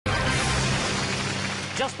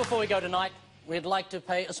just before we go tonight, we'd like to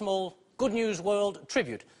pay a small Good News World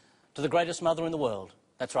tribute to the greatest mother in the world.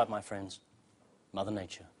 That's right, my friends, Mother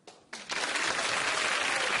Nature.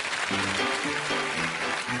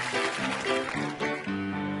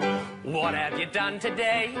 What have you done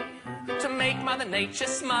today to make Mother Nature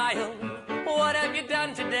smile? What have you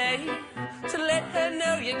done today to let her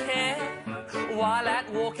know you care? While out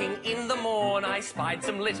walking in the morn, I spied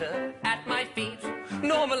some litter at my feet.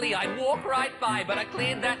 Normally I'd walk right by, but I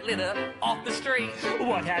cleared that litter off the street.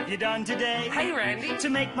 What have you done today? Hey, Randy. To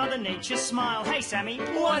make Mother Nature smile. Hey, Sammy.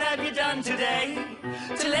 What have you done today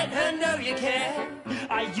to let her know you care?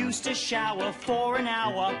 I used to shower for an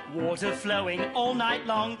hour, water flowing all night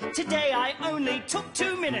long. Today I only took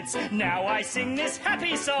 2 minutes. Now I sing this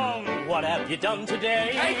happy song. What have you done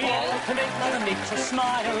today? Hey, Paul. To make Mother Nature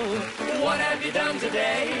smile. What have you done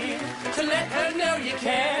today to let her know you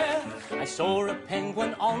care? I saw a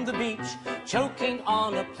penguin on the beach, choking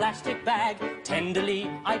on a plastic bag. Tenderly,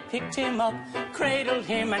 I picked him up, cradled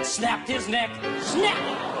him, and snapped his neck. Snap!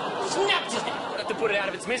 Snapped his neck. Have to put it out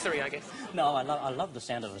of its misery, I guess. No, I love the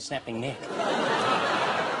sound of a snapping neck.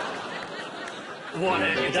 What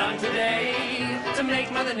have you done today to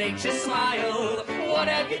make Mother Nature smile? What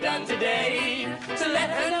have you done today to let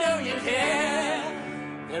her know you care?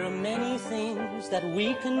 There are many things that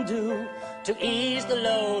we can do to ease the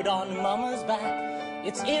load on Mama's back.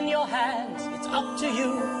 It's in your hands, it's up to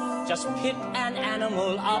you. Just pick an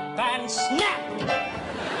animal up and snap!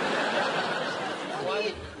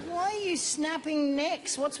 Why are you snapping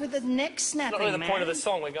necks? What's with the neck snapping, Not really the man? point of the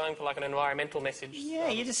song. We're going for like an environmental message. Yeah,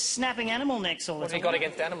 you're just snapping animal necks all the What have time. you got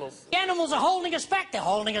against animals? The animals are holding us back. They're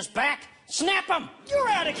holding us back. Snap them! You're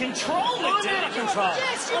out of control, McDemott. I'm out of control.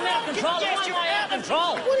 Yes, you're I'm out of control. Yes, Why you're am I out of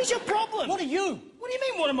control? What is your problem? What are you? What do you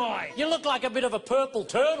mean, what am I? You look like a bit of a purple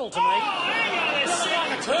turtle to me. Oh, hang on a You look second.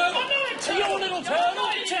 like a turtle. I'm not a turtle. You're a little turtle. I'm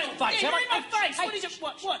not a turtle. Face. Hey, you're in my Hey, face. hey, What is it?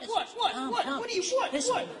 What? Calm, What calm. do you want?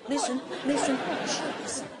 Listen, What? listen, listen,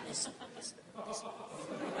 listen, listen, listen.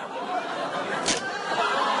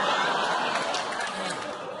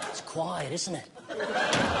 It's quiet, isn't it?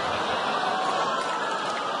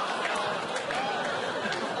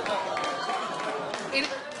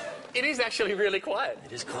 It is actually really quiet.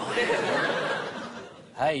 It is quiet.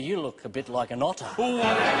 Hey, you look a bit like an otter. What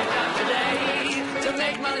have you done today to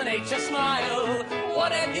make Mother Nature smile?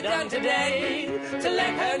 What have you done today to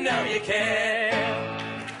let her know you care?